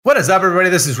What is up, everybody?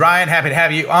 This is Ryan. Happy to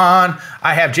have you on.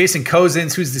 I have Jason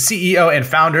Cozens, who's the CEO and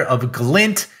founder of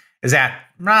Glint, is at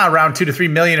around 2 to 3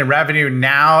 million in revenue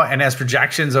now and has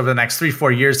projections over the next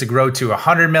 3-4 years to grow to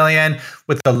 100 million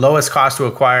with the lowest cost to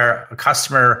acquire a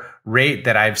customer rate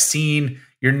that I've seen.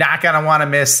 You're not going to want to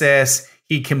miss this.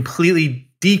 He completely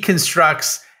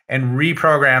deconstructs and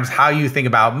reprograms how you think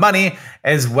about money,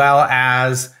 as well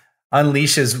as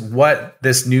unleashes what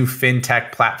this new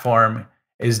fintech platform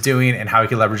is doing and how you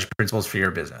can leverage principles for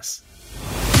your business.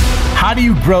 How do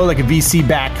you grow like a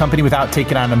VC-backed company without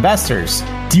taking on investors?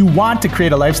 Do you want to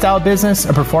create a lifestyle business,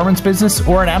 a performance business,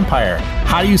 or an empire?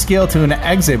 How do you scale to an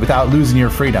exit without losing your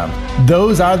freedom?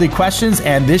 Those are the questions,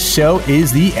 and this show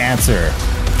is the answer.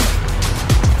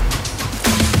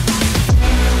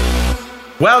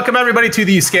 Welcome, everybody, to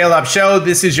the Scale Up Show.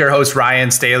 This is your host, Ryan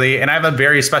Staley, and I have a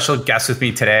very special guest with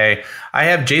me today. I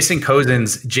have Jason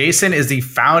Cozens. Jason is the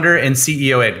founder and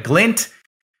CEO at Glint,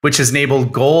 which has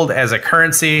enabled gold as a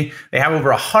currency. They have over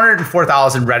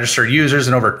 104,000 registered users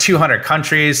in over 200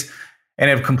 countries and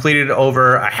have completed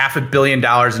over $500 million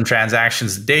in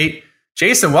transactions to date.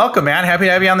 Jason, welcome, man. Happy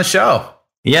to have you on the show.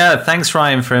 Yeah, thanks,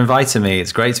 Ryan, for inviting me.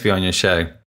 It's great to be on your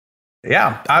show.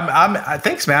 Yeah,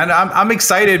 thanks, man. I'm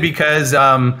excited because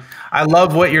I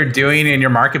love what you're doing, and your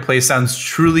marketplace sounds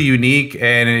truly unique,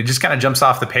 and it just kind of jumps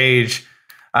off the page.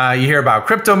 You hear about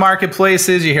crypto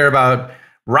marketplaces, you hear about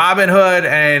Robinhood,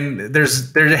 and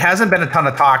there hasn't been a ton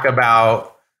of talk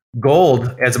about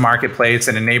gold as a marketplace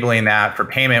and enabling that for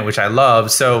payment, which I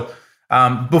love. So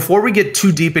before we get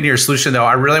too deep into your solution, though,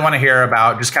 I really want to hear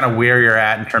about just kind of where you're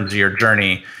at in terms of your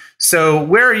journey. So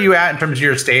where are you at in terms of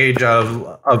your stage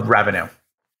of revenue?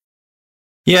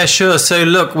 Yeah, sure. So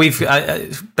look, we've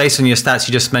based on your stats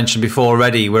you just mentioned before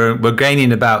already, we're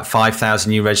gaining about 5,000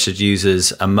 new registered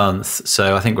users a month.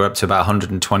 So I think we're up to about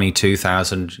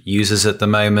 122,000 users at the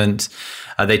moment.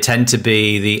 They tend to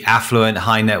be the affluent,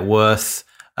 high net worth,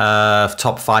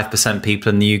 top 5%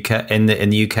 people in the UK, in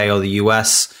the UK or the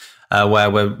US,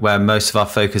 where most of our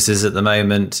focus is at the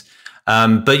moment.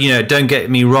 But, don't get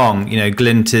me wrong,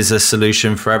 Glint is a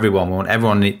solution for everyone. We want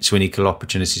everyone to an equal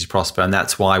opportunity to prosper. And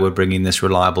that's why we're bringing this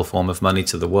reliable form of money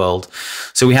to the world.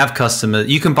 So we have customers.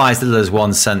 You can buy as little as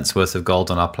 1 cent's worth of gold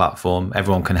on our platform.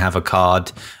 Everyone can have a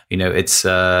card. It's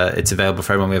available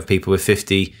for everyone. We have people with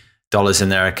 $50 in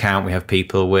their account. We have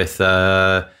people with,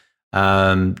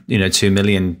 $2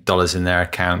 million in their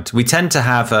account. We tend to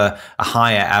have a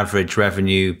higher average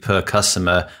revenue per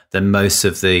customer than most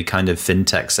of the kind of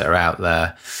fintechs that are out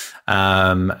there.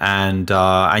 And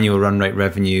our annual run rate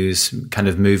revenues kind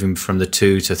of moving from the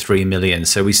 2 to 3 million.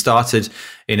 So we started,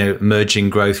 emerging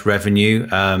growth revenue,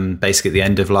 basically at the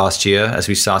end of last year as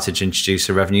we started to introduce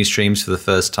the revenue streams for the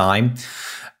first time.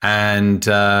 And,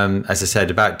 as I said,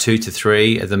 about 2 to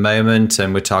 3 at the moment,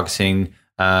 and we're targeting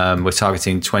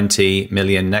 20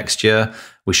 million next year.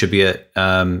 We should be at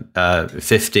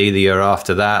 50 the year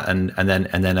after that, and then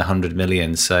 100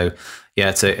 million. So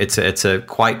yeah, it's a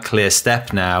quite clear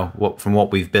step now from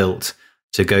what we've built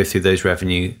to go through those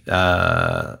revenue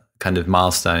kind of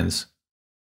milestones.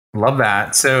 Love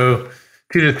that. So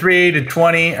 2 to 3 to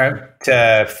 20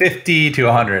 to 50 to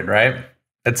 100, right?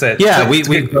 That's it. Yeah, we've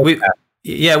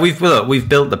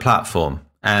built the platform.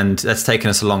 And that's taken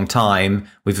us a long time.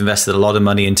 We've invested a lot of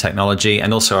money in technology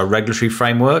and also our regulatory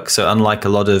framework. So unlike a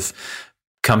lot of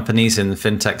companies in the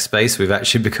fintech space, we've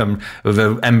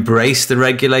embraced the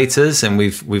regulators, and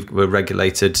we're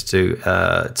regulated to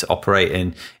operate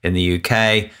in the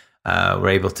UK. We're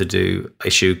able to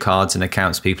issue cards and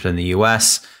accounts to people in the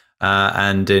US,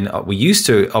 and we used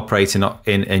to operate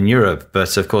in Europe,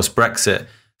 but of course Brexit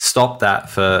stopped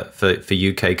that for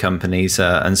UK companies,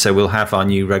 and so we'll have our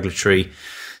new regulatory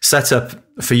setup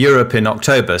for Europe in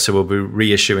October. So we'll be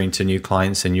reissuing to new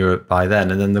clients in Europe by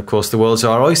then, and then of course the world's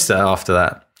our oyster after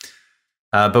that.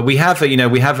 But we have an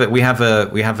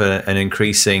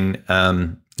increasing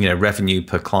revenue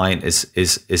per client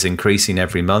is increasing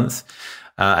every month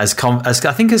as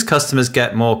I think as customers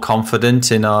get more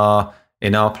confident in our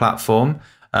platform.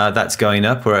 That's going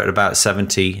up. We're at about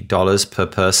 $70 per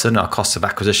person. Our cost of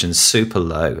acquisition is super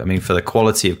low. I mean, for the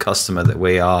quality of customer that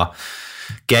we are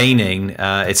gaining,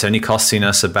 it's only costing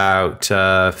us about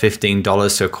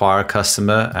 $15 to acquire a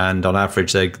customer. And on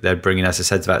average, they're bringing, as I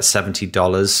said, about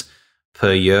 $70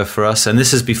 per year for us. And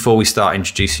this is before we start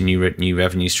introducing new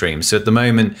revenue streams. So at the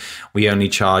moment, we only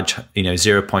charge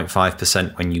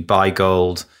 0.5% when you buy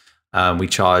gold. We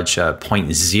charge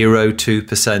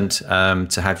 0.02%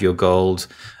 to have your gold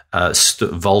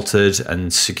vaulted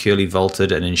and securely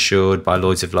vaulted and insured by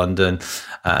Lloyd's of London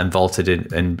and vaulted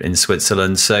in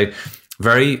Switzerland. So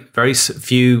very, very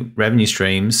few revenue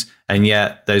streams. and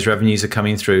yet those revenues are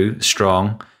coming through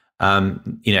strong.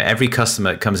 Every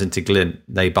customer that comes into Glint,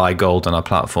 they buy gold on our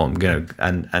platform.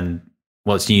 And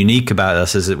what's unique about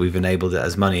us is that we've enabled it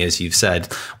as money, as you've said.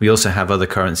 We also have other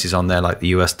currencies on there like the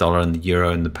US dollar and the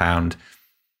euro and the pound.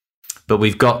 But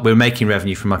we're making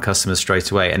revenue from our customers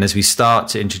straight away. And as we start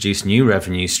to introduce new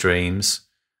revenue streams,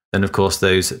 then of course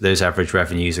those average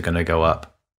revenues are going to go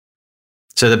up.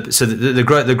 So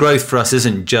the growth for us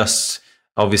isn't just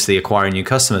obviously acquiring new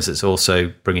customers; it's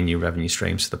also bringing new revenue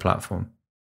streams to the platform.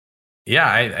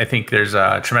 Yeah, I think there's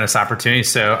a tremendous opportunity.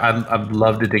 So I'd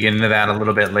love to dig into that a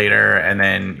little bit later. And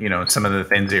then some of the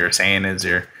things that you're saying is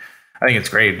I think it's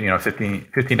great.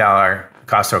 $15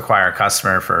 cost to acquire a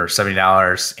customer for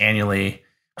 $70 annually.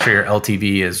 I'm sure your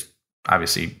LTV is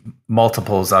obviously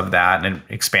multiples of that, and it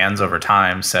expands over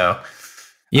time. So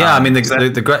yeah,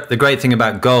 the great thing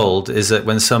about gold is that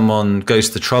when someone goes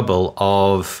to the trouble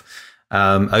of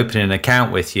opening an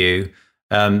account with you,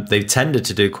 they've tended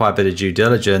to do quite a bit of due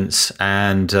diligence,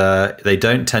 and they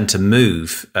don't tend to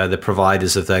move the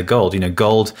providers of their gold.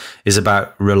 Gold is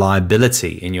about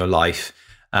reliability in your life,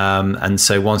 and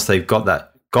so once they've got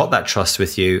that trust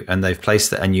with you, and they've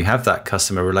placed it, and you have that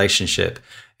customer relationship,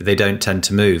 they don't tend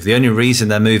to move. The only reason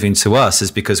they're moving to us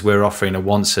is because we're offering a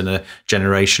once in a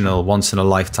generational, once in a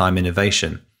lifetime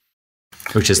innovation,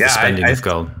 which is the spending of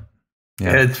gold.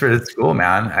 Yeah, it's cool,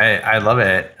 man. I love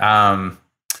it.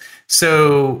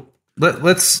 So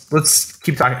let's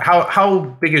keep talking.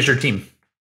 How big is your team?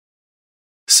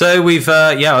 So we've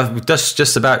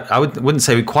just about, I wouldn't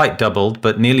say we quite doubled,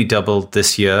 but nearly doubled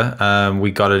this year.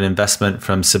 We got an investment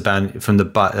from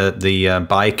the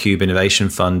Biocube Innovation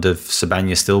Fund of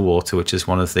Sibanye-Stillwater, which is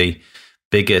one of the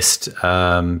biggest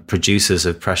producers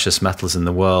of precious metals in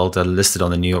the world, listed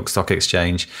on the New York Stock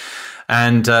Exchange.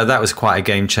 And that was quite a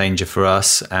game changer for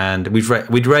us. And we've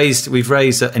raised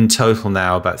in total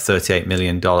now about $38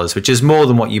 million, which is more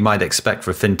than what you might expect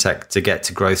for a fintech to get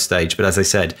to growth stage. But as I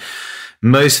said,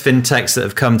 most fintechs that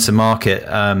have come to market,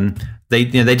 they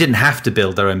didn't have to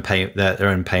build their own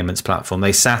payments platform.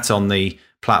 They sat on the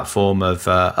platform of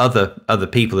other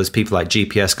people. There's people like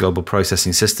GPS, Global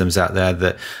Processing Systems, out there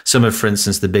that some of, for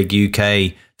instance, the big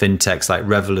UK fintechs like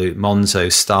Revolut,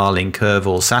 Monzo, Starling, Curve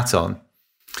all sat on.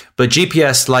 But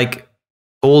GPS, like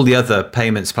all the other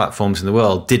payments platforms in the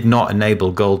world, did not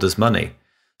enable gold as money.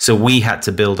 So we had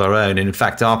to build our own. And in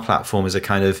fact, our platform is a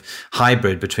kind of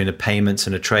hybrid between a payments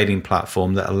and a trading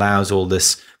platform that allows all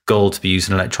this gold to be used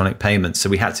in electronic payments. So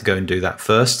we had to go and do that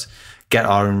first, get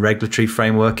our own regulatory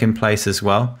framework in place as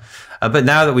well. But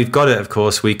now that we've got it, of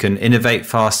course, we can innovate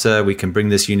faster. We can bring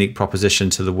this unique proposition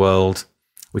to the world.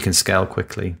 We can scale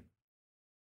quickly.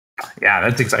 Yeah,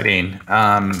 that's exciting.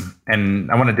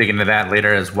 And I want to dig into that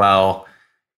later as well.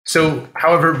 So,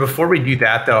 however, before we do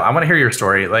that, though, I want to hear your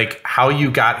story, like how you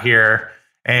got here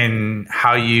and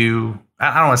how I don't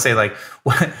want to say like,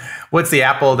 what's the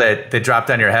apple that dropped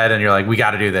on your head and you're like, we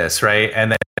got to do this, right?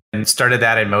 And then started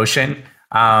that in motion.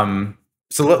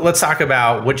 So let's talk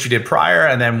about what you did prior,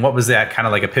 and then what was that kind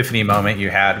of like epiphany moment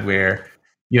you had where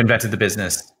you invented the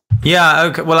business? Yeah,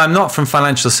 okay. Well, I'm not from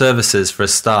financial services for a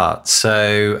start.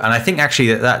 So, and I think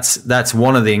actually that's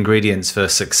one of the ingredients for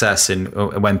success in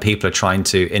when people are trying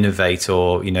to innovate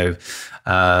or,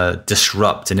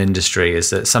 disrupt an industry,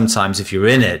 is that sometimes if you're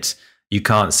in it, you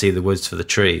can't see the woods for the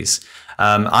trees.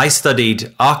 I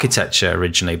studied architecture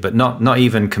originally, but not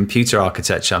even computer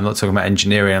architecture. I'm not talking about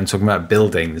engineering. I'm talking about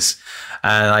buildings.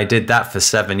 And I did that for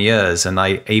 7 years. And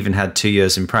I even had 2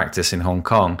 years in practice in Hong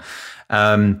Kong.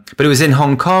 But it was in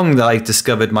Hong Kong that I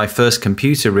discovered my first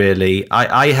computer, really.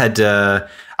 I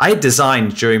had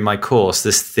designed during my course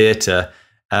this theater.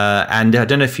 And I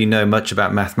don't know if you know much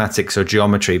about mathematics or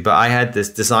geometry, but I had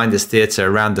designed this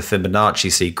theater around the Fibonacci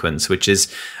sequence, which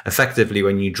is effectively,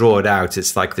 when you draw it out,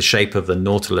 it's like the shape of the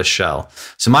Nautilus shell.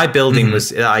 So my building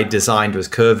was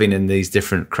curving in these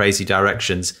different crazy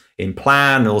directions in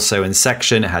plan, also in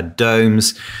section. It had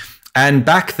domes. And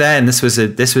back then, this was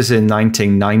in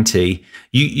 1990.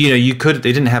 They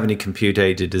didn't have any computer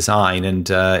aided design, and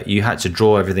you had to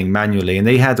draw everything manually. And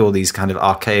they had all these kind of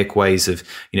archaic ways of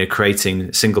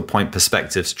creating single point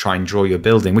perspectives to try and draw your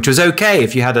building, which was okay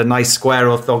if you had a nice square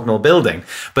orthogonal building,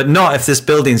 but not if this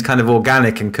building's kind of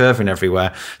organic and curving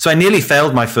everywhere. So I nearly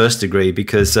failed my first degree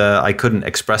because I couldn't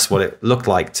express what it looked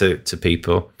like to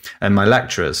people and my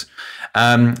lecturers.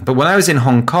 But when I was in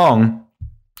Hong Kong,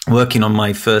 working on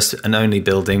my first and only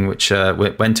building, which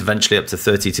went eventually up to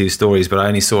 32 stories, but I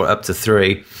only saw it up to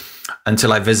 3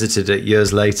 until I visited it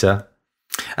years later.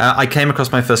 I came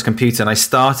across my first computer and I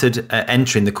started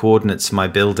entering the coordinates of my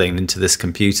building into this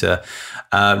computer,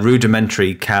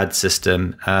 rudimentary CAD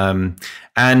system.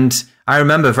 And I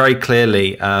remember very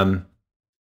clearly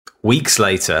weeks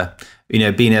later,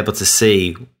 being able to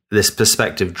see this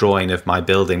perspective drawing of my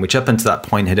building, which up until that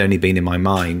point had only been in my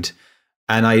mind.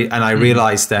 And I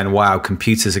realized then, wow,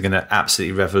 computers are going to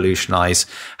absolutely revolutionize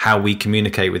how we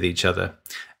communicate with each other.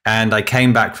 And I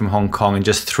came back from Hong Kong and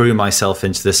just threw myself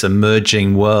into this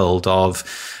emerging world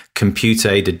of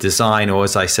computer-aided design, or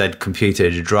as I said,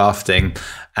 computer-aided drafting,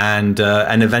 and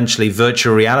eventually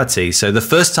virtual reality. So the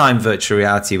first time virtual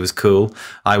reality was cool,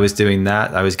 I was doing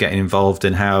that. I was getting involved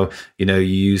in how you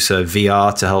use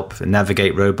VR to help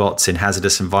navigate robots in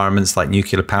hazardous environments like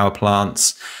nuclear power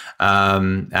plants.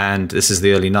 And this is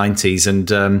the early 90s. And,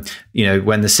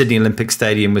 when the Sydney Olympic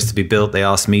Stadium was to be built, they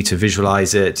asked me to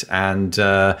visualize it. And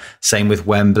same with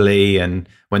Wembley. And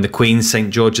when the Queen's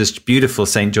beautiful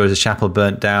St. George's Chapel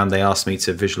burnt down, they asked me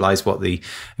to visualize what the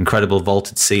incredible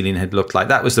vaulted ceiling had looked like.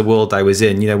 That was the world I was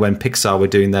in, when Pixar were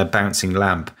doing their bouncing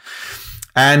lamp.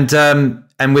 And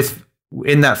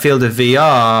in that field of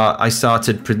VR, I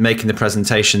started making the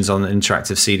presentations on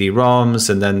interactive CD-ROMs,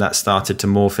 and then that started to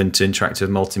morph into interactive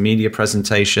multimedia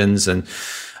presentations and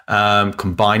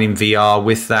combining VR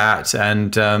with that.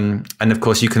 And of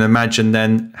course, you can imagine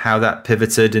then how that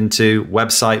pivoted into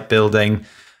website building.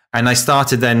 And I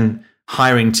started then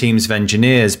hiring teams of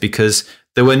engineers because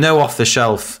there were no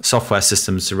off-the-shelf software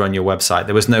systems to run your website.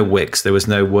 There was no Wix, there was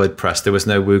no WordPress, there was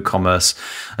no WooCommerce.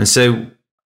 And so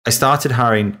I started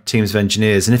hiring teams of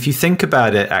engineers. And if you think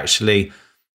about it, actually,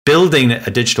 building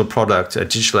a digital product, a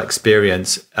digital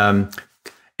experience,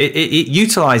 it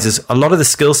utilizes a lot of the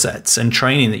skill sets and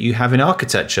training that you have in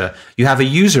architecture. You have a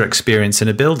user experience in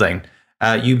a building.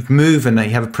 You move and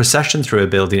you have a procession through a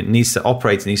building. It needs to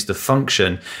operate, it needs to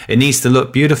function, it needs to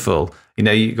look beautiful.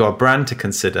 You've got a brand to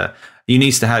consider. You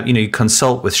need to have, you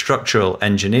consult with structural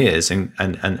engineers and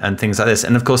things like this.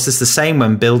 And of course, it's the same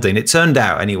when building. It turned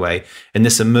out anyway, in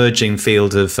this emerging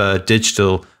field of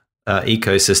digital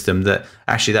ecosystem, that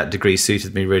actually that degree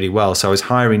suited me really well. So I was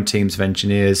hiring teams of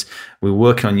engineers. We were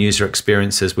working on user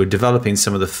experiences. We're developing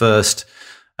some of the first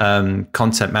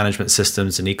content management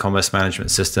systems and e-commerce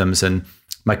management systems. And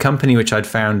my company, which I'd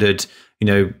founded,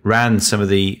 ran some of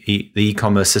the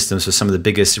e-commerce systems for some of the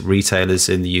biggest retailers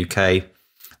in the UK.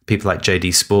 People like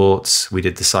JD Sports. We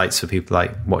did the sites for people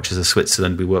like Watches of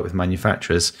Switzerland. We worked with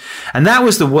manufacturers. And that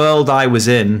was the world I was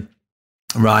in,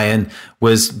 Ryan,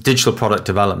 was digital product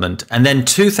development. And then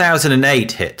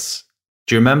 2008 hits.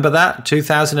 Do you remember that?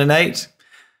 2008?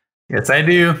 Yes, I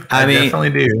do. I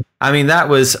definitely do. That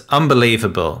was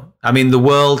unbelievable. The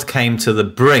world came to the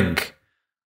brink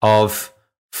of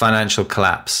financial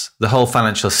collapse. The whole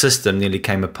financial system nearly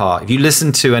came apart. If you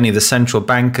listen to any of the central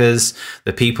bankers,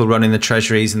 the people running the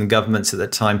treasuries and the governments at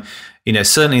that time,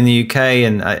 certainly in the UK,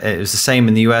 and it was the same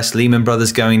in the US, Lehman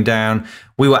Brothers going down,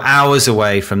 we were hours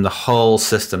away from the whole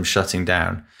system shutting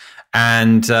down.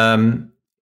 And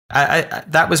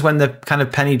that was when the kind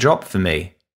of penny dropped for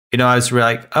me. I was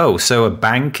like, oh, so a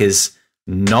bank is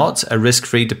not a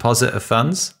risk-free deposit of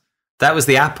funds? That was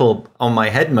the apple on my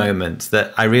head moment,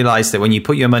 that I realized that when you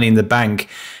put your money in the bank,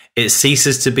 it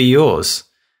ceases to be yours.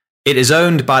 It is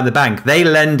owned by the bank. They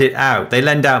lend it out. They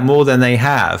lend out more than they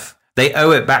have. They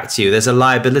owe it back to you. There's a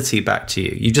liability back to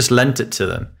you. You just lent it to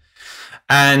them.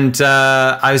 And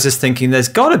I was just thinking, there's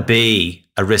got to be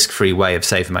a risk-free way of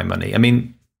saving my money.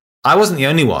 I wasn't the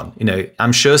only one.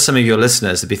 I'm sure some of your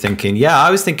listeners would be thinking, yeah,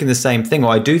 I was thinking the same thing, or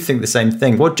I do think the same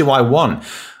thing. What do I want?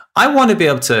 I want to be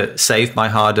able to save my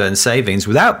hard-earned savings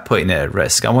without putting it at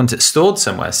risk. I want it stored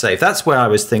somewhere safe. That's where I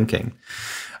was thinking.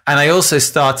 And I also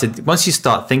started, once you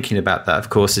start thinking about that, of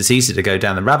course, it's easy to go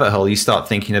down the rabbit hole. You start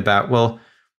thinking about, well,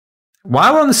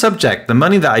 while we're on the subject, the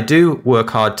money that I do work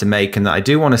hard to make and that I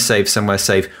do want to save somewhere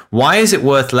safe, why is it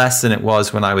worth less than it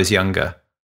was when I was younger?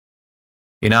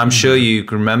 I'm sure you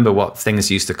can remember what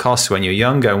things used to cost when you're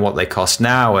younger and what they cost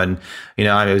now. And,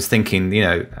 I was thinking,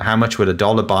 how much would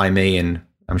 $1 buy me? And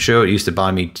I'm sure it used to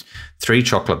buy me 3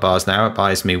 chocolate bars. Now it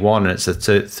buys me 1, and it's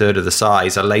a third of the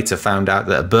size. I later found out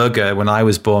that a burger when I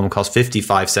was born cost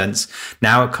 55 cents.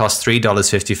 Now it costs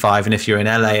 $3.55. And if you're in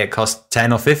LA, it costs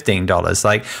 $10 or $15.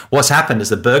 Like, what's happened? Has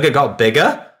the burger got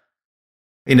bigger?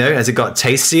 Has it got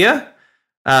tastier?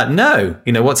 No.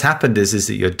 What's happened is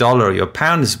that your dollar or your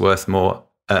pound is worth more,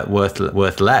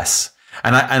 worth less.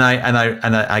 And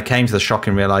I came to the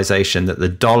shocking realization that the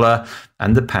dollar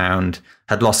and the pound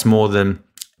had lost more than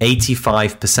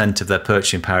 85% of their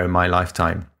purchasing power in my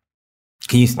lifetime.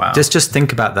 Can you just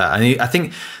think about that? I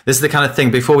think this is the kind of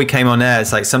thing. Before we came on air,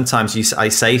 it's like sometimes I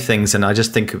say things, and I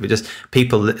just think of just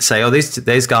people say, "Oh,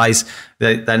 these guys,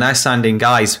 they're now sounding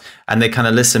guys," and they kind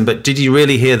of listen. But did you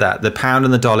really hear that? The pound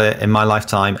and the dollar in my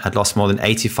lifetime had lost more than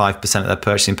 85% of their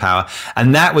purchasing power,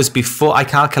 and that was before I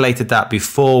calculated that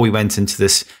before we went into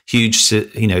this huge,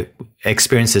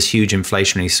 experienced this huge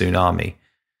inflationary tsunami.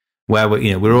 Where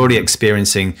we're already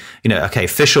experiencing, okay,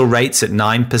 official rates at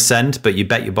 9%, but you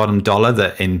bet your bottom dollar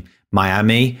that in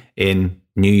Miami, in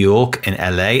New York, in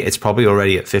LA, it's probably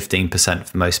already at 15%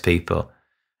 for most people,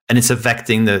 and it's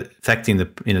affecting the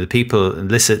the people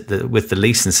with the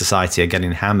least in society are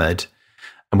getting hammered,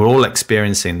 and we're all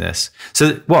experiencing this.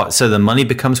 So what? So the money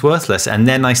becomes worthless, and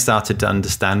then I started to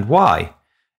understand why.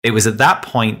 It was at that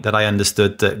point that I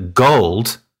understood that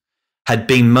gold had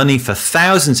been money for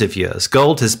thousands of years.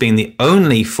 Gold has been the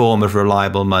only form of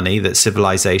reliable money that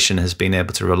civilization has been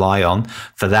able to rely on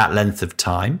for that length of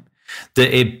time.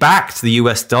 That it backed the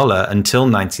US dollar until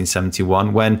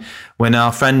 1971 when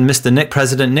our friend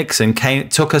President Nixon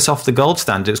took us off the gold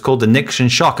standard. It was called the Nixon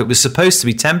shock. It was supposed to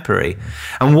be temporary.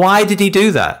 And why did he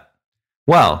do that?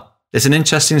 Well, there's an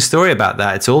interesting story about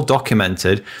that. It's all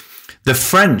documented. The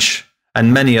French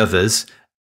and many others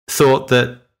thought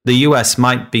that the US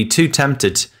might be too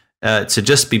tempted to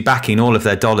just be backing all of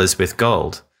their dollars with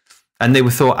gold. And they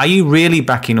thought, are you really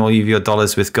backing all of your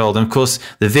dollars with gold? And of course,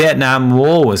 the Vietnam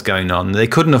War was going on. They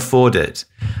couldn't afford it.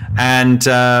 And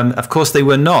of course, they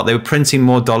were not. They were printing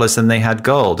more dollars than they had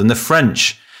gold. And the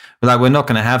French were like, we're not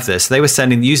going to have this. They were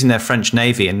using their French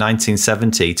Navy in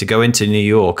 1970 to go into New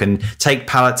York and take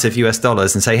pallets of US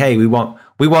dollars and say, hey, we want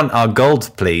our gold,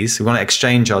 please. We want to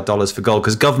exchange our dollars for gold,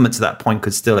 because governments at that point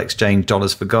could still exchange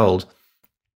dollars for gold.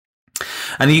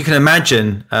 And you can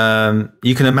imagine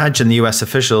the US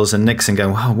officials and Nixon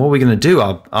going, wow, what are we going to do?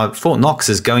 Our Fort Knox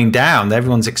is going down.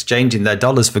 Everyone's exchanging their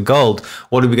dollars for gold.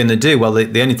 What are we going to do? Well,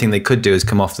 the only thing they could do is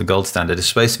come off the gold standard. It's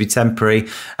supposed to be temporary.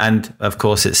 And of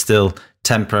course, it's still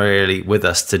temporarily with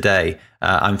us today.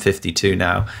 I'm 52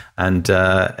 now, and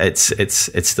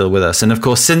it's still with us. And of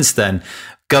course, since then,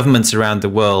 governments around the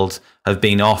world have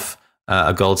been off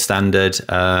a gold standard.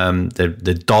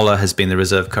 The dollar has been the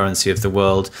reserve currency of the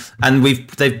world, and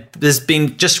there's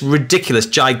been just ridiculous,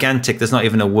 gigantic. There's not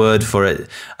even a word for it.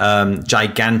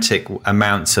 Gigantic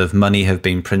amounts of money have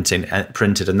been printed,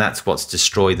 and that's what's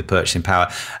destroyed the purchasing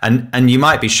power. And you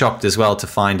might be shocked as well to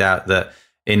find out that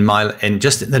in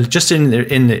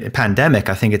the pandemic,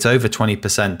 I think it's over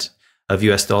 20% of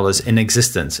US dollars in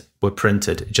existence were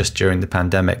printed just during the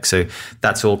pandemic. So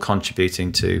that's all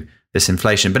contributing to this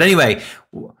inflation. But anyway,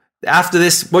 after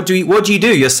this, what do you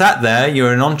do? You're sat there,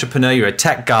 you're an entrepreneur, you're a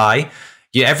tech guy.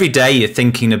 Every day you're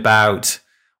thinking about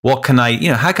how can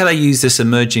I use this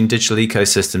emerging digital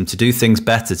ecosystem to do things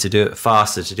better, to do it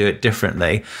faster, to do it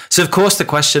differently? So of course the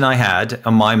question I had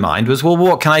on my mind was, well,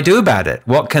 what can I do about it?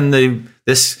 What can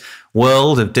this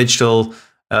world of digital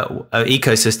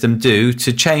ecosystem do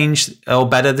to change or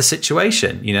better the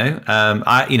situation?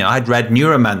 I'd read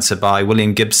Neuromancer by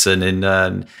William Gibson in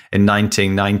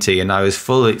 1990, and I was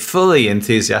fully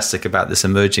enthusiastic about this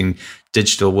emerging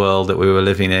digital world that we were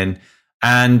living in.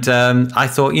 And I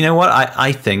thought, you know what?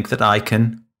 I think that I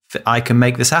can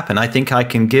make this happen. I think I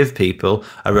can give people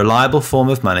a reliable form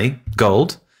of money,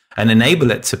 gold, and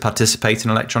enable it to participate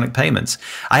in electronic payments.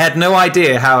 I had no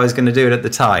idea how I was going to do it at the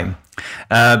time,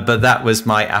 but that was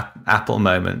my Apple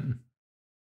moment.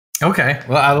 Okay,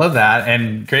 well, I love that,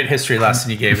 and great history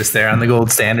lesson you gave us there on the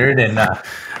gold standard. And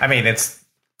it's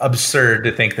absurd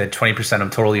to think that 20%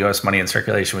 of total U.S. money in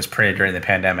circulation was printed during the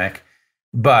pandemic,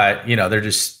 but they're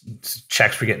just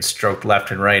checks were getting stroked left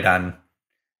and right on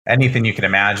anything you can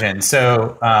imagine.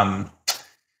 So,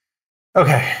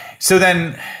 okay, so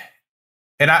then.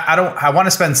 And I want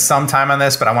to spend some time on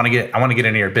this, but I want to get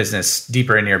into your business,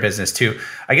 deeper into your business too.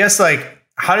 I guess,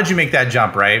 how did you make that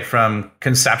jump, right? From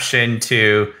conception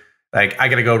to I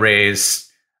got to go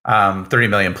raise 30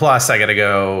 million plus. I got to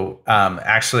go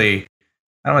actually,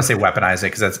 I don't want to say weaponize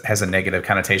it because that has a negative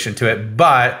connotation to it,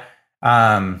 but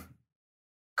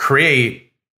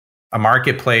create a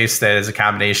marketplace that is a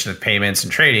combination of payments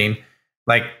and trading.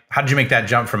 How did you make that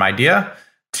jump from idea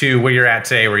to where you're at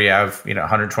today, where you have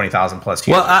 120,000 plus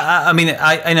users? Well,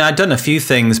 I'd done a few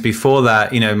things before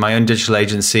that. My own digital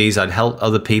agencies. I'd help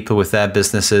other people with their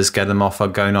businesses, get them off or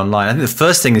going online. I think the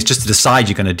first thing is just to decide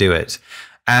you're going to do it.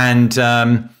 And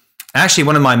actually,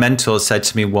 one of my mentors said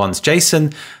to me once,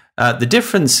 Jason, the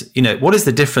difference, what is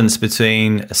the difference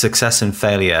between success and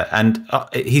failure? And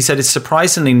he said it's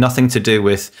surprisingly nothing to do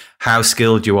with how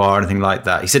skilled you are or anything like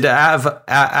that. He said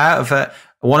out of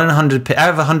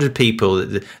 100 people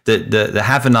that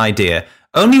have an idea,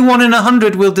 only 1 in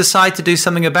 100 will decide to do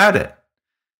something about it.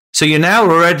 So you're now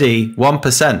already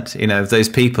 1%, of those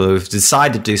people who've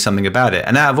decided to do something about it.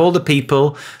 And out of all the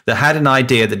people that had an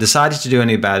idea that decided to do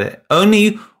anything about it,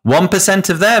 only 1%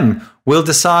 of them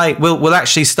will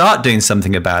actually start doing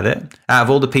something about it. Out of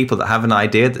all the people that have an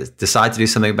idea that decide to do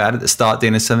something about it, that start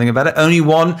doing something about it, only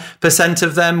 1%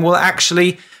 of them will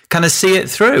actually kind of see it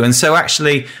through. And so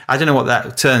actually, I don't know what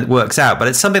that term works out, but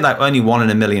it's something like only 1 in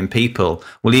a million people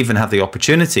will even have the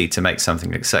opportunity to make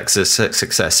something a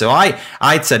success. So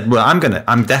I said, well,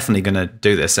 I'm definitely going to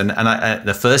do this. And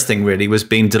the first thing really was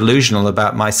being delusional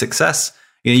about my success.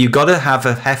 You've got to have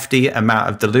a hefty amount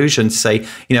of delusion to say,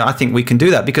 I think we can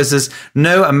do that, because there's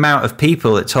no amount of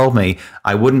people that told me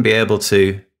I wouldn't be able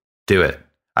to do it.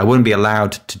 I wouldn't be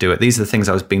allowed to do it. These are the things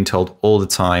I was being told all the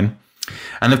time.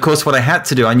 And of course, what I had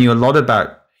to do, I knew a lot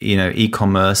about,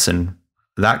 e-commerce and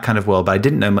that kind of world, but I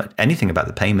didn't know anything about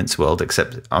the payments world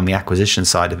except on the acquisition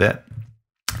side of it,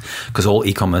 because all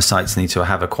e-commerce sites need to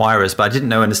have acquirers, but I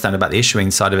didn't understand about the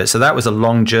issuing side of it. So that was a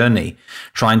long journey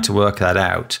trying to work that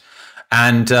out.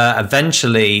 And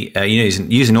eventually,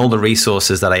 using all the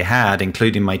resources that I had,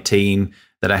 including my team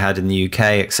that I had in the UK,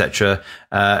 etc.,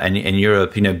 and in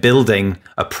Europe, building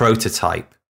a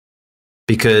prototype,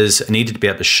 because I needed to be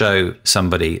able to show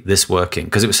somebody this working,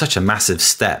 because it was such a massive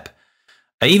step.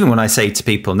 Even when I say to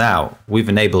people now, we've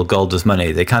enabled gold as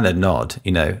money, they kind of nod,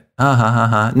 No,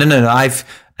 I've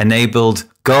enabled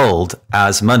gold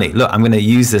as money. Look, I'm going to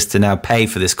use this to now pay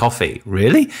for this coffee.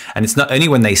 Really? And it's not only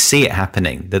when they see it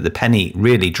happening that the penny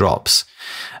really drops.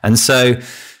 And so,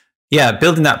 yeah,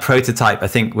 building that prototype, I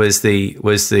think, was the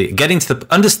getting to the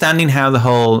understanding how the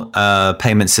whole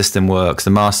payment system works,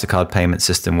 the MasterCard payment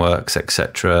system works,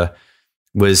 etc.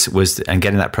 And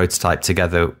getting that prototype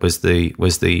together was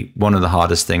the one of the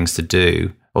hardest things to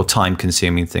do, or time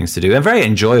consuming things to do, and very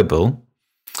enjoyable.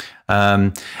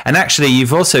 And actually,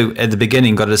 you've also at the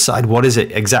beginning got to decide what is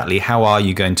it exactly. How are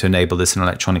you going to enable this in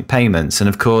electronic payments? And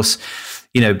of course,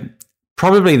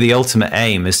 probably the ultimate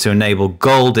aim is to enable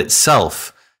gold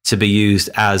itself to be used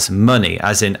as money,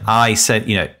 as in I said,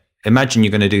 imagine you're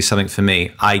going to do something for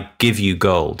me. I give you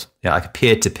gold, like a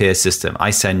peer-to-peer system. I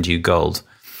send you gold.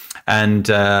 And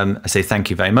I say, thank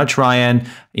you very much, Ryan.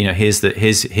 Here's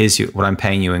what I'm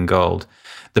paying you in gold.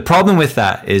 The problem with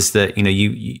that is that,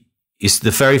 it's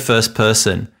the very first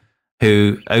person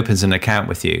who opens an account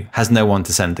with you has no one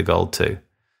to send the gold to.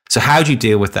 So how do you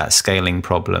deal with that scaling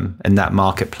problem in that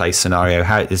marketplace scenario?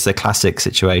 How is the classic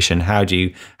situation? How do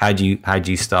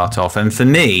you start off? And for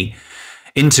me,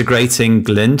 integrating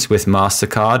Glint with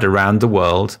MasterCard around the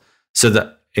world so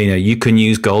that you can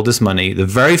use gold as money. The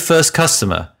very first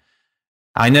customer,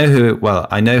 I know who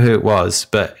it was,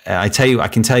 but I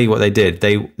can tell you what they did.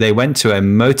 They went to a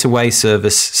motorway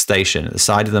service station at the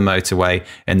side of the motorway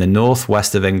in the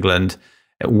northwest of England,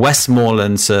 at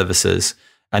Westmoreland Services,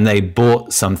 and they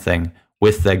bought something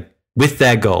with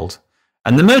their gold.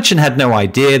 And the merchant had no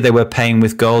idea they were paying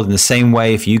with gold. In the same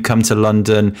way, if you come to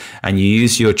London and you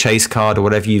use your Chase card or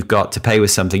whatever you've got to pay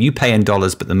with something, you pay in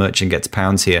dollars, but the merchant gets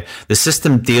pounds here. The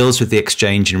system deals with the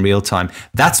exchange in real time.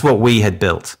 That's what we had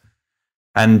built.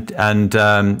 And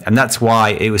that's why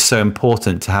it was so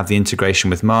important to have the integration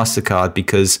with MasterCard,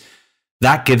 because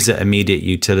that gives it immediate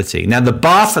utility. Now, the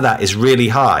bar for that is really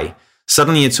high.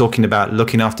 Suddenly you're talking about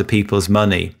looking after people's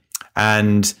money,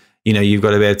 and you've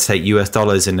got to be able to take US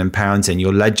dollars in and pounds in.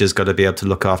 Your ledger's got to be able to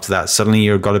look after that. Suddenly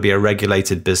you've got to be a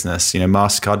regulated business.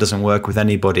 MasterCard doesn't work with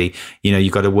anybody.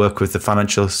 You've got to work with the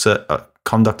Financial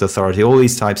Conduct Authority, all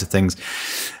these types of things.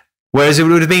 Whereas it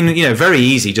would have been, very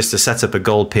easy just to set up a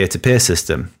gold peer-to-peer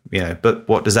system, but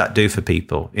what does that do for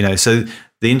people? So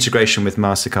the integration with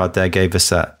MasterCard there gave us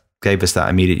that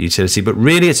immediate utility. But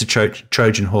really, it's a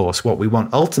Trojan horse. What we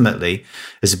want ultimately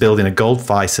is building a gold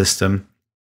FI system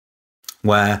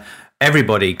where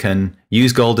everybody can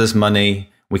use gold as money.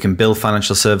 We can build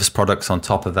financial service products on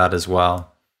top of that as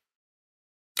well.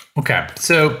 Okay,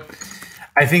 so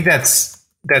I think that's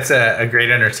a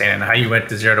great understanding of how you went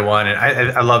to 0 to 1, and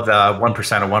I love the 1%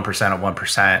 of 1% of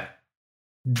 1%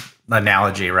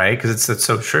 analogy, right? Because it's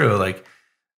so true. Like,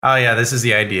 oh yeah, this is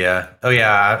the idea. Oh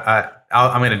yeah,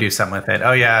 I'm going to do something with it.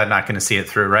 Oh yeah, I'm not going to see it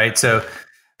through, right? So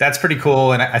that's pretty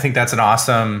cool, and I think that's an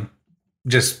awesome,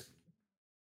 just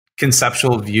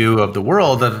conceptual view of the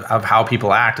world of how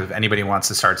people act if anybody wants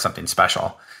to start something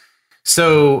special.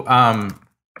 So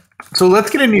let's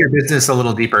get into your business a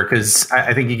little deeper, because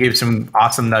I think you gave some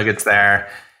awesome nuggets there.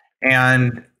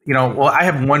 And, I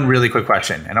have one really quick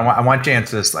question, and I want you to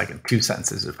answer this like in 2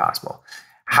 sentences if possible.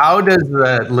 How does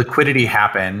the liquidity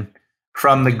happen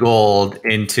from the gold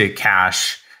into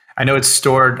cash? I know it's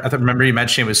stored. Remember you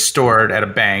mentioned it was stored at a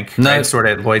bank. No, right? Stored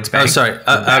at Lloyd's Bank. Oh, sorry.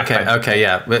 Okay,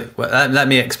 yeah. Let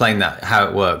me explain that how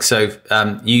it works. So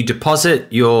you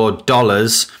deposit your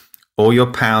dollars or your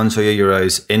pounds or your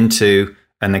euros into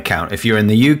an account. If you're in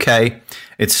the UK,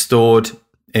 it's stored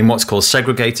in what's called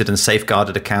segregated and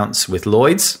safeguarded accounts with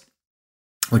Lloyd's,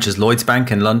 which is Lloyd's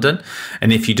Bank in London.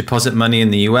 And if you deposit money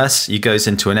in the US, it goes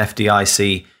into an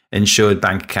FDIC insured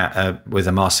bank account with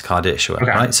a MasterCard issuer,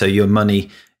 right? So your money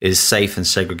is safe and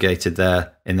segregated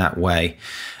there in that way.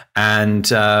 And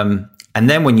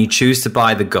then when you choose to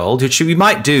buy the gold, which you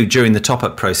might do during the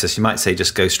top-up process, you might say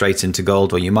just go straight into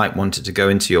gold, or you might want it to go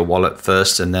into your wallet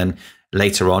first and then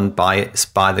later on buy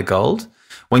the gold.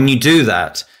 When you do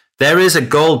that, there is a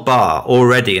gold bar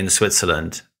already in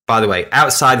Switzerland, by the way,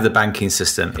 outside of the banking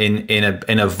system,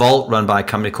 in a vault run by a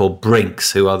company called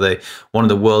Brinks, who are one of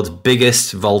the world's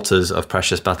biggest vaulters of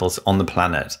precious metals on the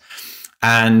planet.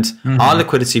 And our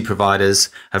liquidity providers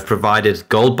have provided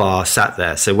gold bar sat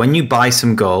there. So when you buy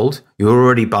some gold, you're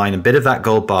already buying a bit of that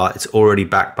gold bar. It's already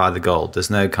backed by the gold.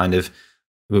 There's no kind of,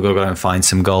 we've got to go and find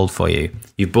some gold for you.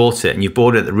 You bought it, and you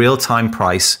bought it at the real time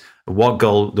price of what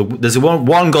gold. There's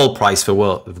one gold price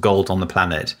of gold on the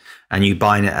planet, and you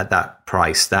buying it at that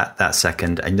price that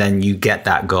second, and then you get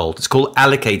that gold. It's called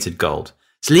allocated gold.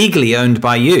 It's legally owned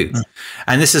by you.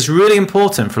 And this is really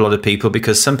important for a lot of people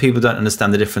because some people don't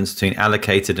understand the difference between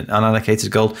allocated and unallocated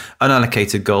gold.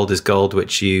 Unallocated gold is gold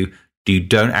which you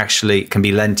don't actually can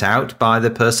be lent out by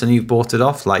the person you've bought it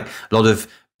off. Like a lot of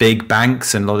big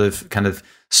banks and a lot of kind of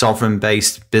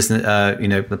sovereign-based business,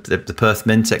 the Perth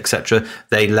Mint, etc.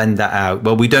 They lend that out.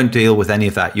 Well, we don't deal with any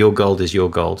of that. Your gold is your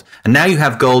gold, and now you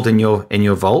have gold in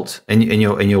your vault, in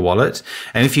your wallet.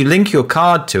 And if you link your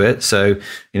card to it, so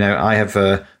I have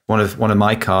one of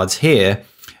my cards here.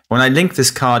 When I link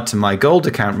this card to my gold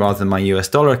account rather than my US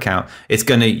dollar account, it's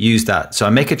going to use that. So I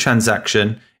make a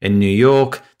transaction in New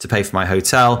York to pay for my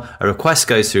hotel. A request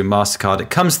goes through MasterCard. It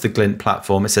comes to the Glint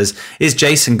platform. It says, is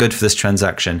Jason good for this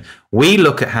transaction? We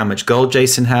look at how much gold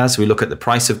Jason has. We look at the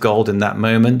price of gold in that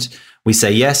moment. We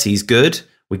say, yes, he's good.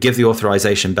 We give the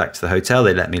authorization back to the hotel.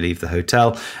 They let me leave the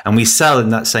hotel. And we sell in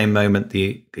that same moment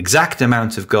the exact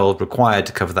amount of gold required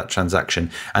to cover that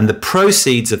transaction. And the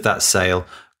proceeds of that sale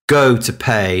go to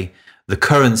pay the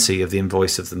currency of the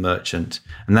invoice of the merchant.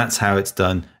 And that's how it's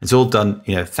done. It's all done,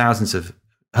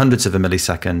 hundreds of a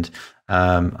millisecond.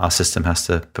 Our system has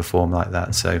to perform like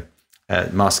that. So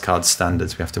MasterCard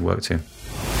standards we have to work to.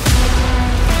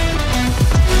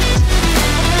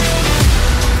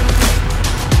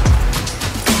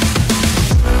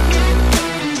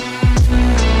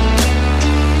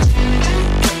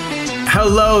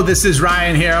 Hello, this is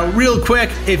Ryan here. Real quick,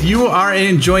 if you are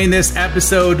enjoying this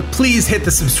episode, please hit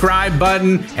the subscribe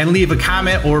button and leave a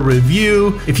comment or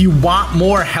review. If you want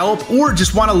more help or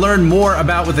just want to learn more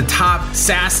about what the top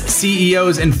SaaS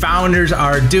CEOs and founders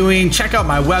are doing, check out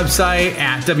my website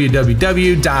at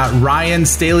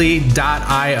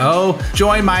www.ryanstaley.io.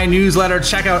 Join my newsletter,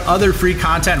 check out other free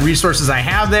content resources I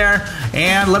have there,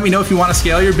 and let me know if you want to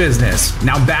scale your business.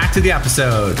 Now back to the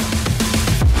episode.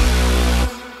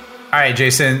 All right,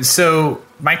 Jason. So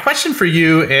my question for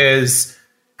you is,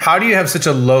 how do you have such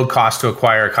a low cost to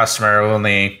acquire a customer,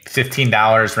 only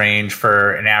 $15 range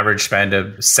for an average spend of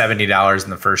 $70 in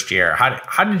the first year?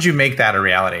 How did you make that a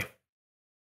reality?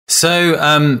 So,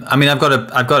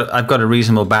 I've got a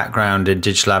reasonable background in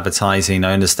digital advertising.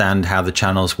 I understand how the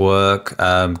channels work: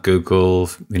 Google,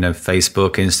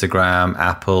 Facebook, Instagram,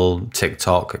 Apple,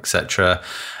 TikTok, etc.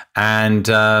 And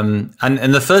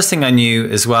the first thing I knew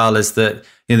as well is that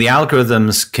the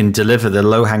algorithms can deliver the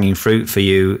low-hanging fruit for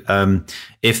you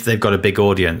if they've got a big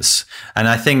audience. And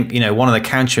I think one of the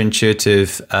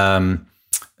counterintuitive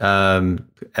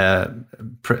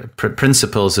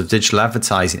principles of digital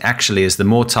advertising actually is the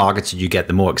more targeted you get,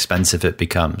 the more expensive it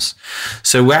becomes.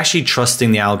 So we're actually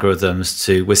trusting the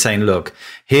algorithms we're saying, look,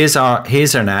 here's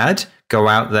an ad, go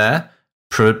out there,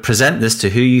 present this to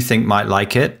who you think might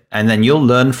like it, and then you'll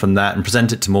learn from that and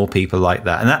present it to more people like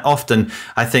that. And that often,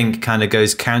 I think, kind of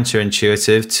goes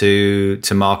counterintuitive to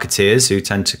marketeers who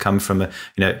tend to come from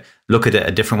look at it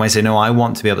a different way, say, no, I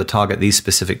want to be able to target these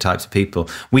specific types of people.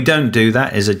 We don't do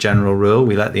that as a general rule.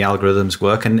 We let the algorithms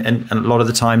work, and a lot of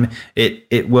the time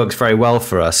it works very well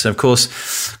for us. And of course,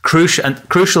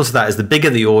 crucial to that is the bigger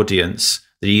the audience,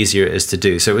 the easier it is to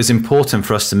do. So it was important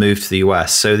for us to move to the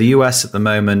US. So the US at the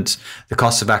moment, the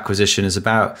cost of acquisition is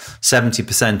about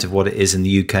 70% of what it is in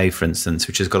the UK, for instance,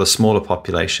 which has got a smaller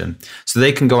population. So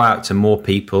they can go out to more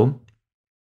people.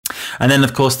 And then,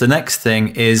 of course, the next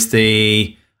thing is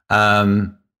the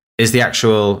is the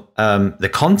actual the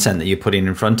content that you're putting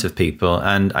in front of people.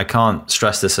 And I can't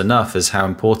stress this enough as how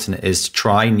important it is to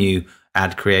try new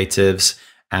ad creatives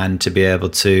and to be able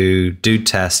to do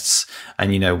tests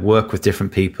and, work with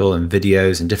different people and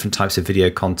videos and different types of video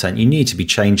content. You need to be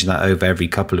changing that over every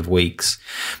couple of weeks.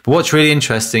 But what's really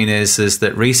interesting is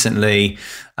that recently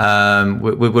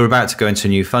we're about to go into a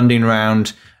new funding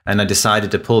round, and I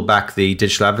decided to pull back the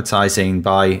digital advertising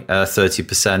by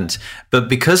 30%. But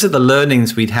because of the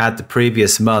learnings we'd had the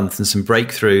previous month and some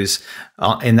breakthroughs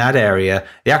in that area,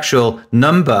 the actual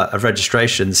number of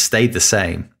registrations stayed the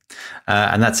same.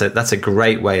 And that's a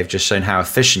great way of just showing how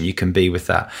efficient you can be with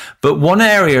that. But one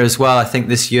area as well, I think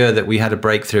this year that we had a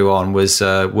breakthrough on was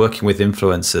working with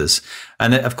influencers.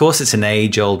 And of course, it's an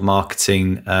age-old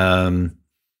marketing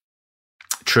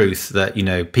truth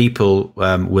that people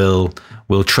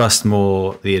will trust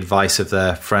more the advice of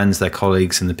their friends, their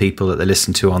colleagues, and the people that they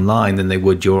listen to online than they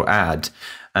would your ad.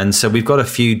 And so we've got a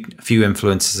few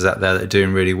influencers out there that are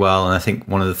doing really well. And I think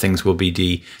one of the things we'll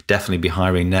be definitely be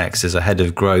hiring next is a head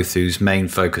of growth whose main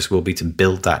focus will be to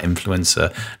build that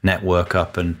influencer network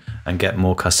up and get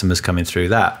more customers coming through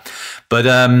that. But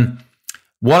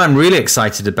what I'm really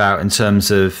excited about in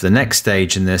terms of the next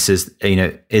stage in this is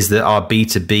that our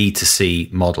B2B to C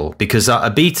model, because a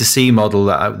B2C model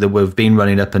that we've been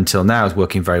running up until now is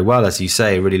working very well. As you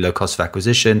say, really low cost of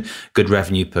acquisition, good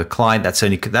revenue per client.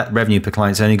 That revenue per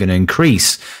client is only going to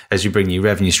increase as you bring new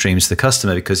revenue streams to the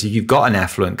customer, because if you've got an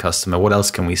affluent customer, what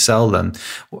else can we sell them?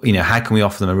 How can we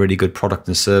offer them a really good product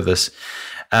and service?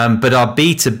 But our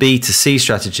B2B to C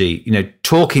strategy,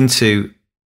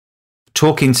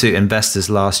 talking to investors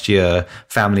last year,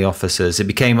 family offices, it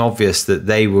became obvious that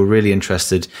they were really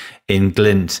interested in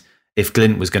Glint, if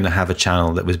Glint was going to have a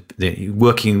channel that was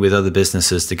working with other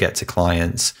businesses to get to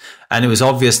clients. And it was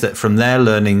obvious that from their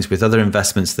learnings with other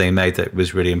investments they made, that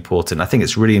was really important. I think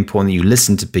it's really important that you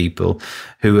listen to people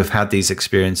who have had these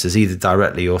experiences either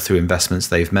directly or through investments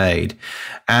they've made.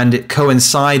 And it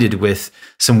coincided with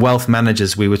some wealth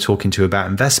managers we were talking to about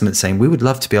investment saying, we would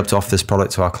love to be able to offer this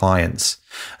product to our clients.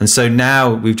 And so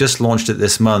now we've just launched it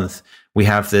this month. We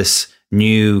have this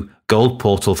new gold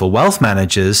portal for wealth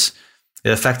managers.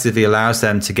 It effectively allows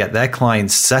them to get their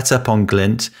clients set up on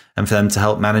Glint and for them to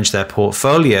help manage their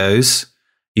portfolios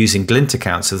using Glint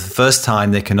accounts. So the first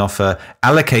time they can offer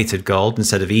allocated gold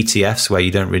instead of ETFs where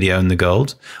you don't really own the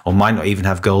gold or might not even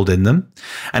have gold in them.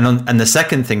 And the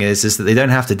second thing is that they don't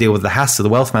have to deal with the hassle. The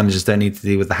wealth managers don't need to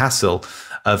deal with the hassle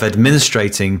of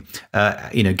administrating,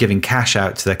 giving cash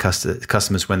out to their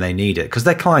customers when they need it, because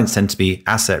their clients tend to be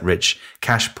asset rich,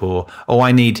 cash poor. Oh,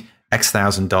 I need X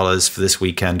 $1,000 for this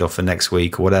weekend or for next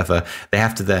week or whatever. They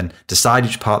have to then decide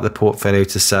which part of the portfolio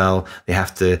to sell. They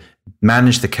have to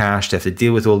manage the cash. They have to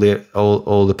deal with all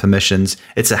the permissions.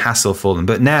 It's a hassle for them.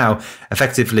 But now,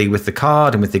 effectively, with the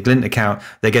card and with the Glint account,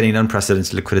 they're getting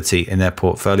unprecedented liquidity in their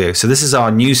portfolio. So this is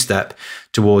our new step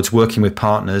towards working with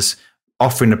partners,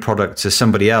 offering a product to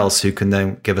somebody else who can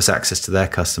then give us access to their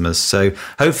customers. So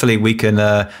hopefully we can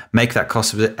make that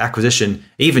cost of acquisition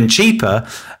even cheaper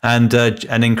and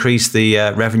increase the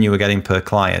revenue we're getting per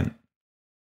client.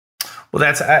 Well,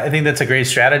 I think that's a great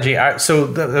strategy. So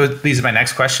these are my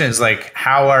next question is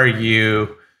how are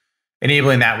you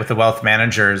enabling that with the wealth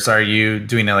managers? Are you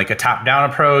doing a top-down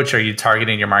approach? Are you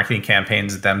targeting your marketing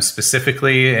campaigns at them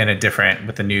specifically in a different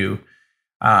with the new?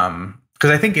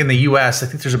 Because I think in the U.S., I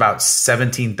think there's about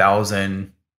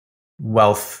 17,000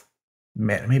 wealth.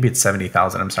 Maybe it's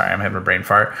 70,000. I'm sorry, I'm having a brain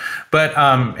fart. But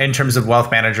in terms of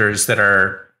wealth managers that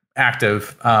are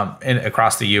active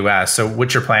across the U.S., so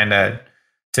what's your plan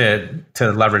to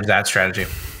leverage that strategy?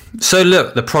 So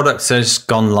look, the product has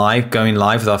going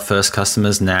live with our first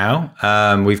customers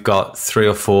now. We've got 3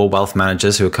 or 4 wealth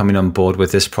managers who are coming on board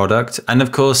with this product, and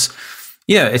of course,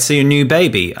 it's a new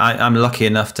baby. I'm lucky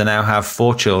enough to now have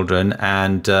 4 children,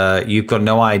 and you've got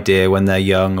no idea when they're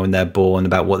young, when they're born,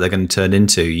 about what they're going to turn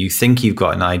into. You think you've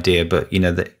got an idea, but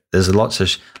there's lots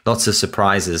of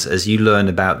surprises as you learn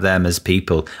about them as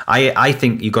people. I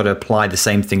think you've got to apply the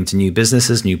same thing to new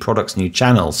businesses, new products, new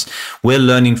channels. We're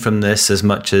learning from this as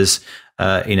much as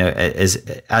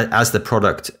as the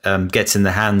product gets in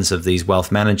the hands of these wealth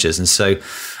managers, and so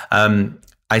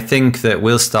I think that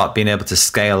we'll start being able to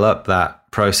scale up that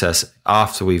process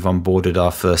after we've onboarded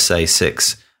our first, say,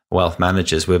 6 wealth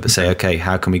managers. We'll say, okay,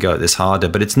 how can we go at this harder?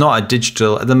 But it's not at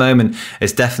the moment,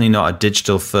 it's definitely not a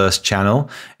digital first channel.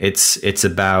 It's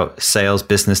about sales,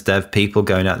 business dev people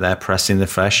going out there, pressing the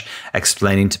flesh,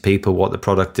 explaining to people what the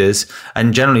product is.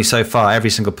 And generally so far, every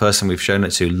single person we've shown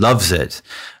it to loves it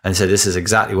and said, this is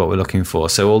exactly what we're looking for.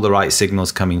 So all the right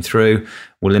signals coming through,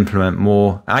 we'll implement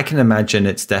more. I can imagine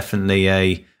it's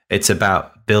definitely it's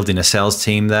about building a sales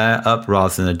team there up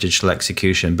rather than a digital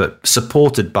execution, but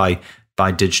supported by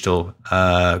digital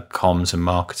comms and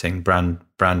marketing, brand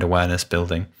awareness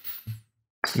building.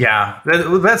 Yeah,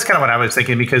 that's kind of what I was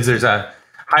thinking, because there's a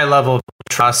high level of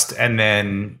trust, and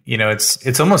then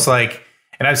it's almost like,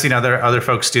 and I've seen other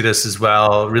folks do this as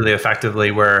well really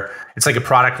effectively, where it's like a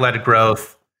product led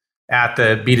growth at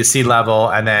the B2C level,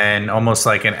 and then almost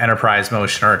like an enterprise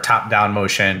motion or a top down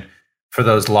motion for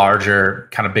those larger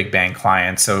kind of big bang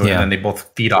clients. So and then they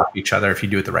both feed off each other if you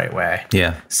do it the right way.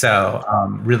 Yeah. So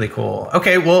really cool.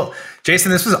 Okay, well, Jason,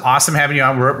 this was awesome having you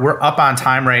on. We're up on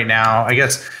time right now. I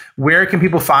guess, where can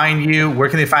people find you? Where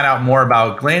can they find out more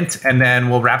about Glint? And then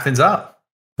we'll wrap things up.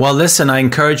 Well, listen, I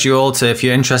encourage you all to, if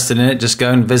you're interested in it, just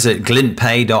go and visit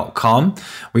glintpay.com.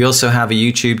 We also have a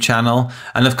YouTube channel.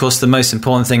 And of course, the most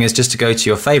important thing is just to go to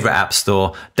your favorite app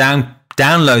store,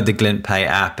 download the Glint Pay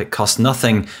app. It costs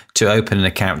nothing to open an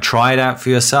account. Try it out for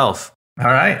yourself. All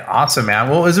right. Awesome, man.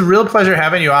 Well, it was a real pleasure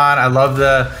having you on. I love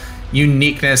the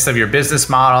uniqueness of your business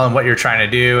model and what you're trying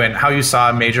to do, and how you saw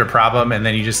a major problem, and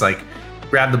then you just like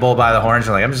grabbed the bull by the horns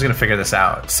and like, I'm just going to figure this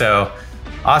out. So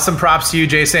awesome. Props to you,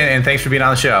 Jason, and thanks for being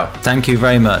on the show. Thank you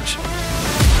very much.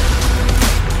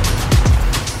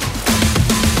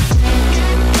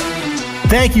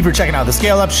 Thank you for checking out the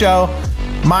Scale Up Show.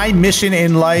 My mission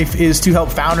in life is to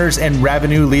help founders and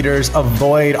revenue leaders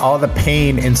avoid all the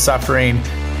pain and suffering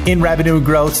in revenue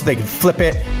growth so they can flip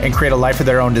it and create a life of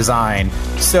their own design.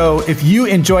 So if you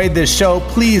enjoyed this show,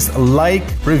 please like,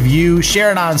 review, share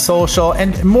it on social,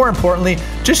 and more importantly,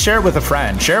 just share it with a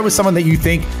friend. Share it with someone that you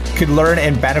think could learn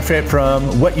and benefit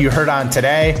from what you heard on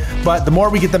today. But the more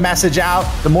we get the message out,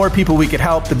 the more people we could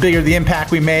help, the bigger the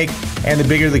impact we make, and the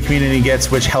bigger the community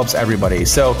gets, which helps everybody.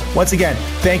 So once again,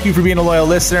 thank you for being a loyal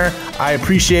listener. I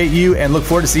appreciate you and look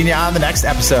forward to seeing you on the next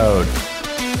episode.